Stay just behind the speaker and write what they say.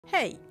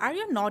Hey, are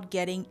you not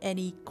getting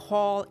any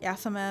call,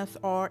 SMS,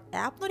 or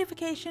app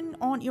notification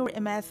on your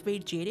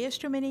Amazfit GTS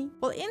 2 Mini?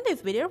 Well, in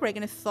this video, we're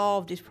going to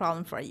solve this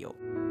problem for you.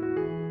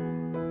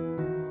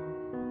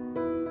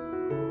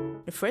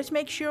 First,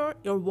 make sure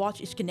your watch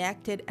is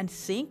connected and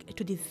synced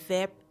to the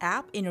Zepp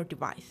app in your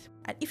device.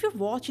 And if your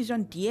watch is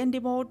on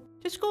DND mode,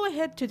 just go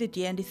ahead to the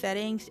DND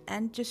settings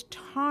and just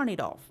turn it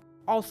off.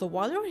 Also,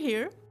 while you're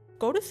here,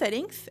 go to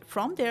settings,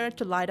 from there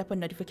to light up a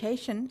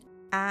notification,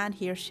 and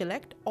here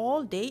select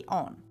all day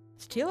on.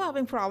 Still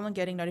having problem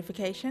getting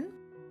notification?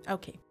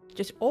 Okay,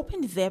 just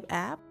open the Zepp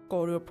app,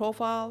 go to your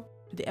profile,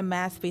 to the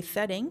Amazfit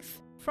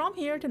settings, from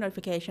here to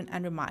notification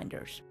and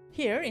reminders.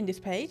 Here in this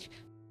page,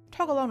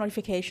 toggle on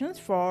notifications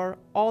for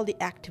all the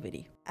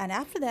activity. And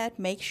after that,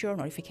 make sure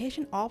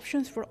notification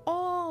options for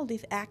all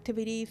these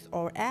activities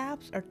or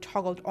apps are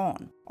toggled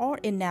on or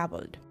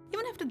enabled.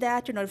 Even after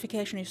that, your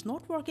notification is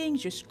not working,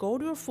 just go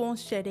to your phone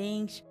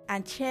settings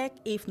and check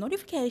if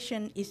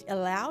notification is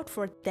allowed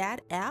for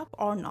that app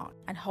or not.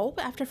 And hope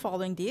after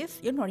following this,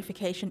 your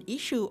notification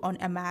issue on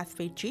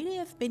Amazfit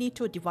GTS Mini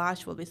 2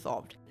 device will be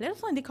solved. Let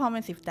us know in the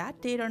comments if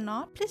that did or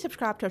not. Please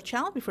subscribe to our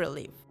channel before you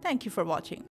leave. Thank you for watching.